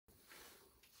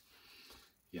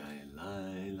Ya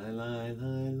lai lai lai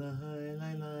lai lai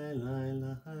lai lai lai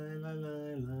lai lai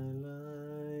lai lai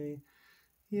lai.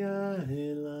 Ya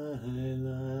lai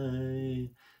lai.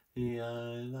 Ya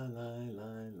lai lai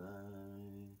lai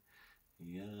lai.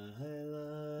 Ya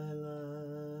lai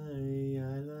lai.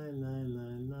 Ya lai lai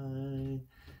lai lai.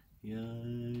 Ya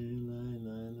lai lai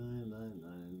lai lai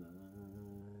lai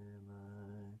lai.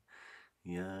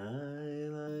 Ya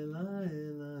lai lai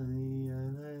lai. Ya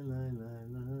lai lai lai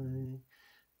lai.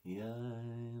 Yeah,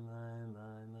 lie,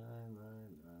 lie, lie,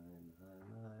 lie, lie,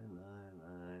 lie, lie,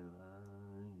 lie,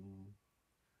 lie.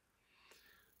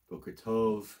 Boker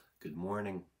Tov, good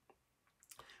morning.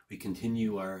 We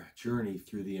continue our journey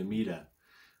through the Amida.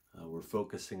 We're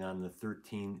focusing on the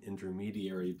 13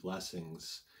 intermediary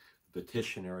blessings,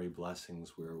 petitionary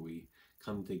blessings, where we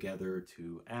come together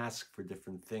to ask for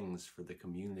different things for the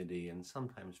community and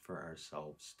sometimes for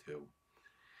ourselves too.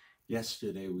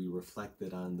 Yesterday, we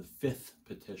reflected on the 5th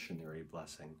petitionary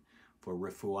blessing for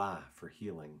refuah, for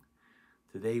healing.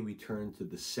 Today, we turn to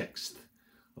the 6th,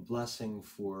 a blessing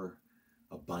for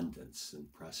abundance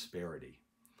and prosperity.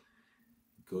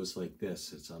 It goes like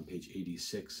this. It's on page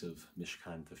 86 of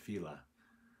Mishkan Tefillah.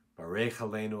 Barech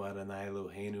Aleinu Adonai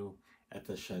Eloheinu et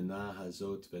hashana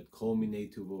hazot v'et kol minei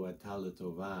tuvuata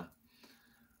l'tova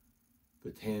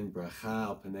v'ten bracha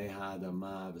al pnei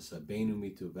ha'adama v'sabeinu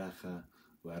mituvecha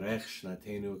Varech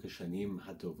shnatenu kashanim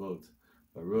hatovot.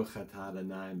 Baruch atah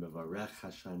Adonai mevarech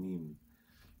hashanim.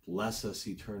 Bless us,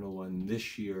 Eternal One,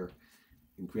 this year,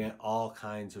 and grant all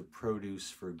kinds of produce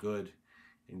for good,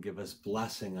 and give us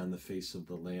blessing on the face of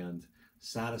the land.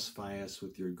 Satisfy us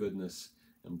with your goodness,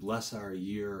 and bless our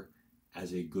year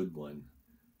as a good one.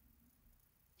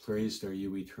 Praised are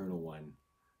you, Eternal One,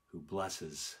 who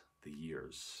blesses the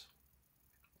years.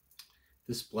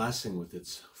 This blessing, with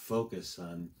its focus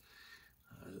on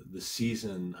the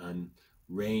season, on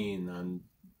rain, on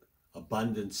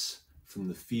abundance from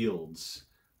the fields,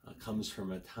 comes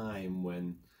from a time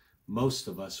when most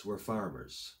of us were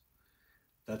farmers.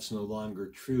 That's no longer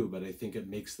true, but I think it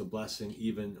makes the blessing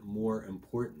even more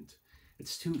important.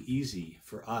 It's too easy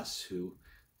for us who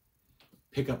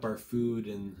pick up our food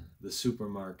in the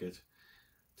supermarket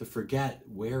to forget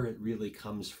where it really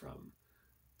comes from,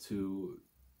 to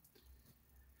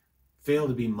fail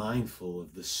to be mindful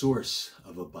of the source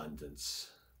of abundance.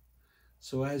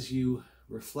 So as you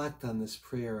reflect on this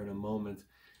prayer in a moment,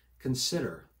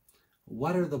 consider,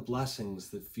 what are the blessings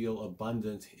that feel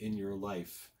abundant in your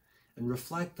life? And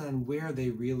reflect on where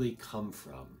they really come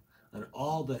from, and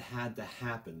all that had to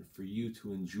happen for you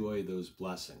to enjoy those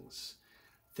blessings.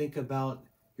 Think about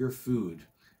your food,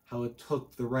 how it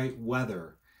took the right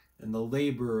weather and the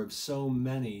labor of so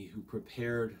many who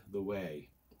prepared the way.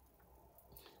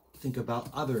 Think about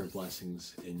other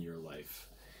blessings in your life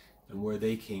and where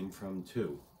they came from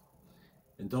too.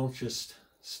 And don't just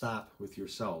stop with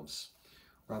yourselves.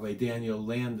 Rabbi Daniel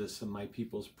Landis in My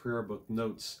People's Prayer Book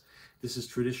notes, this is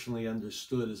traditionally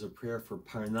understood as a prayer for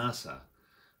parnasa,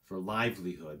 for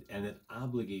livelihood, and it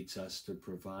obligates us to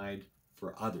provide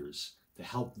for others, to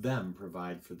help them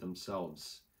provide for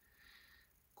themselves.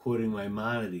 Quoting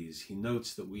Maimonides, he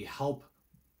notes that we help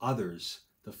others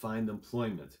to find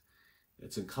employment.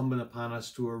 It's incumbent upon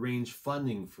us to arrange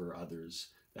funding for others,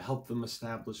 to help them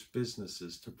establish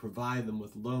businesses, to provide them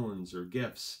with loans or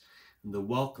gifts, and to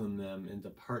welcome them into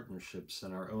partnerships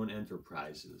in our own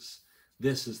enterprises.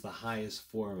 This is the highest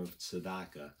form of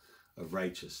tzedakah, of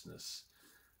righteousness,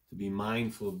 to be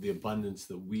mindful of the abundance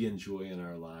that we enjoy in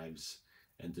our lives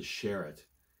and to share it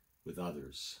with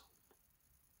others.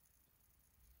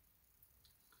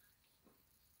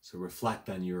 So reflect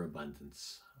on your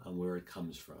abundance, on where it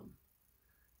comes from,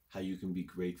 how you can be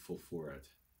grateful for it,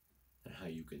 and how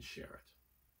you can share it.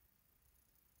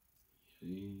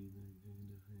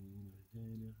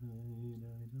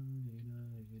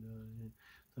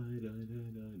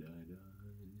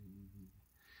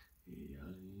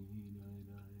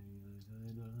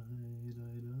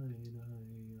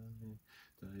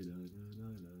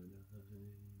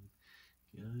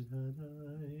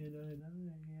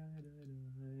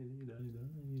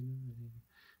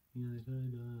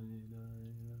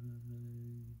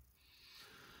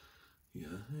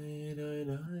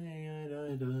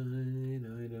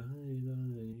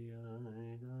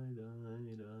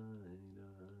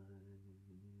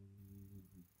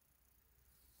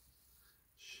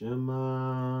 Shema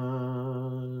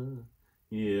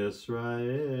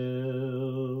Yisrael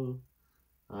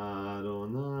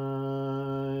Adonai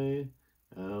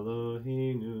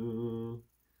Eloheinu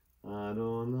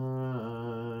Adonai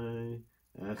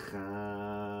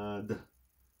Echad.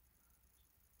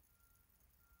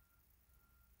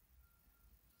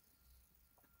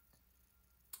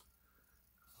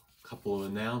 couple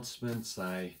of announcements.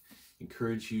 I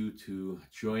encourage you to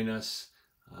join us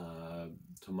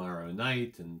tomorrow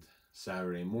night and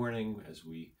Saturday morning as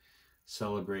we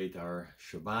celebrate our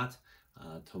Shabbat.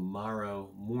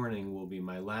 Tomorrow morning will be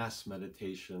my last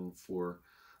meditation for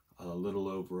a little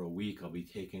over a week. I'll be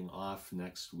taking off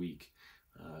next week,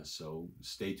 so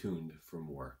stay tuned for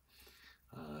more.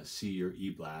 See your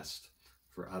e-blast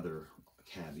for other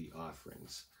Caddy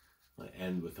offerings. I'll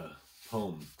end with a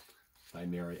poem by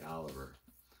Mary Oliver.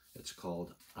 It's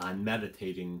called On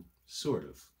Meditating, Sort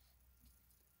of.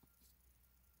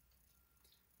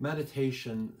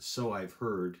 Meditation, so I've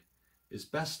heard, is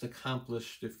best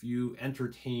accomplished if you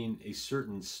entertain a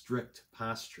certain strict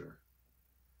posture.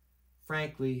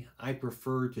 Frankly, I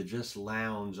prefer to just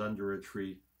lounge under a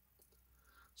tree.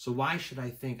 So why should I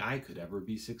think I could ever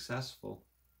be successful?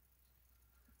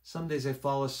 Some days I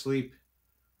fall asleep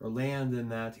or land in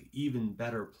that even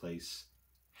better place,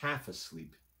 half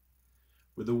asleep,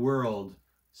 where the world,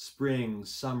 spring,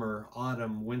 summer,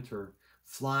 autumn, winter,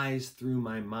 flies through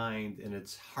my mind in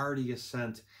its hearty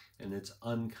ascent and its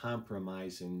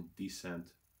uncompromising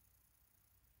descent.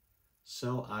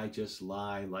 So I just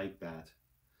lie like that,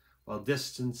 while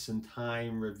distance and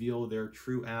time reveal their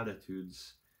true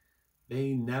attitudes. They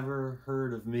never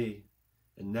heard of me,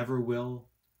 and never will,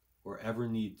 or ever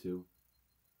need to.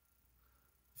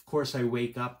 Of course, I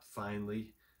wake up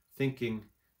finally, thinking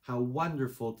how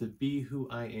wonderful to be who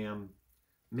I am,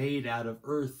 made out of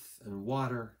earth and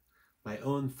water, my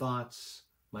own thoughts,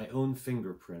 my own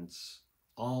fingerprints,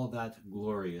 all that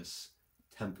glorious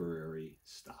temporary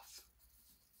stuff.